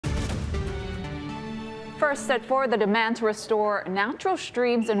First, at 4, the demand to restore natural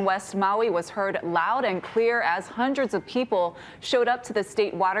streams in West Maui was heard loud and clear as hundreds of people showed up to the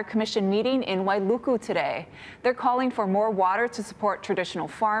State Water Commission meeting in Wailuku today. They're calling for more water to support traditional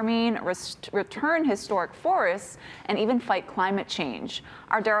farming, return historic forests, and even fight climate change.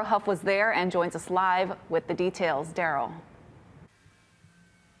 Our Daryl Huff was there and joins us live with the details. Daryl.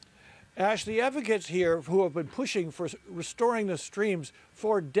 Ash, the advocates here who have been pushing for restoring the streams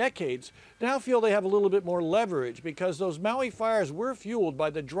for decades now feel they have a little bit more leverage because those Maui fires were fueled by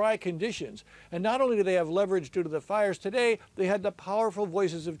the dry conditions. And not only do they have leverage due to the fires today, they had the powerful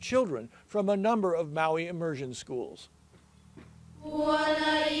voices of children from a number of Maui immersion schools.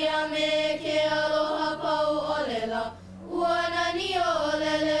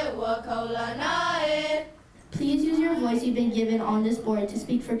 Please use your voice you've been given on this board to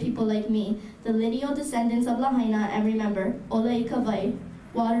speak for people like me, the lineal descendants of Lahaina, and remember, Ola Ikawai,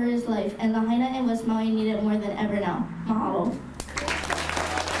 water is life, and Lahaina and West Maui need it more than ever now. Mahalo.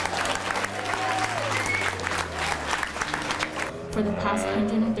 For the past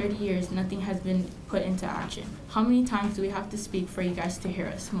 130 years, nothing has been put into action. How many times do we have to speak for you guys to hear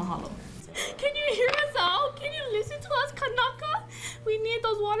us? Mahalo. Can you hear us out? Can you listen to us, Kanaka? We need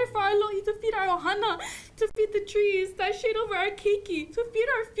those water for our lo'i to feed our ohana, to feed the trees that shade over our keiki, to feed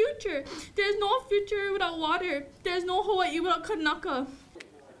our future. There's no future without water. There's no Hawaii without Kanaka.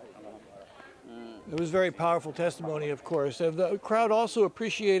 It was very powerful testimony, of course. And the crowd also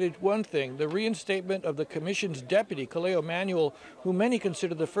appreciated one thing, the reinstatement of the Commission's deputy, Kaleo Manuel, who many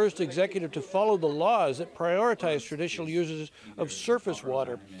consider the first executive to follow the laws that prioritize traditional users of surface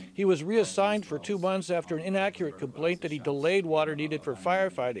water. He was reassigned for 2 months after an inaccurate complaint that he delayed water needed for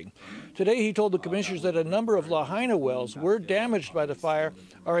firefighting. Today, he told the commissioners that a number of Lahaina wells were damaged by the fire,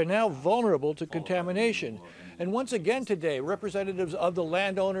 are now vulnerable to contamination. And once again today, representatives of the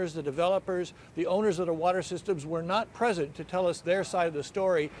landowners, the developers, the owners of the water systems were not present to tell us their side of the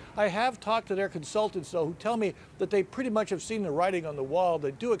story. I have talked to their consultants, though, who tell me that they pretty much have seen the writing on the wall.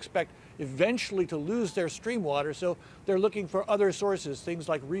 They do expect eventually to lose their stream water, so they're looking for other sources, things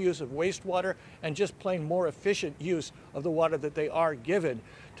like reuse of wastewater and just plain more efficient use of the water that they are given.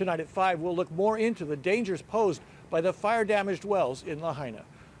 Tonight at 5, we'll look more into the dangers posed by the fire-damaged wells in Lahaina.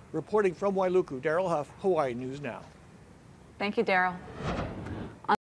 Reporting from Wailuku, Daryl Huff, Hawaii News Now. Thank you, Daryl.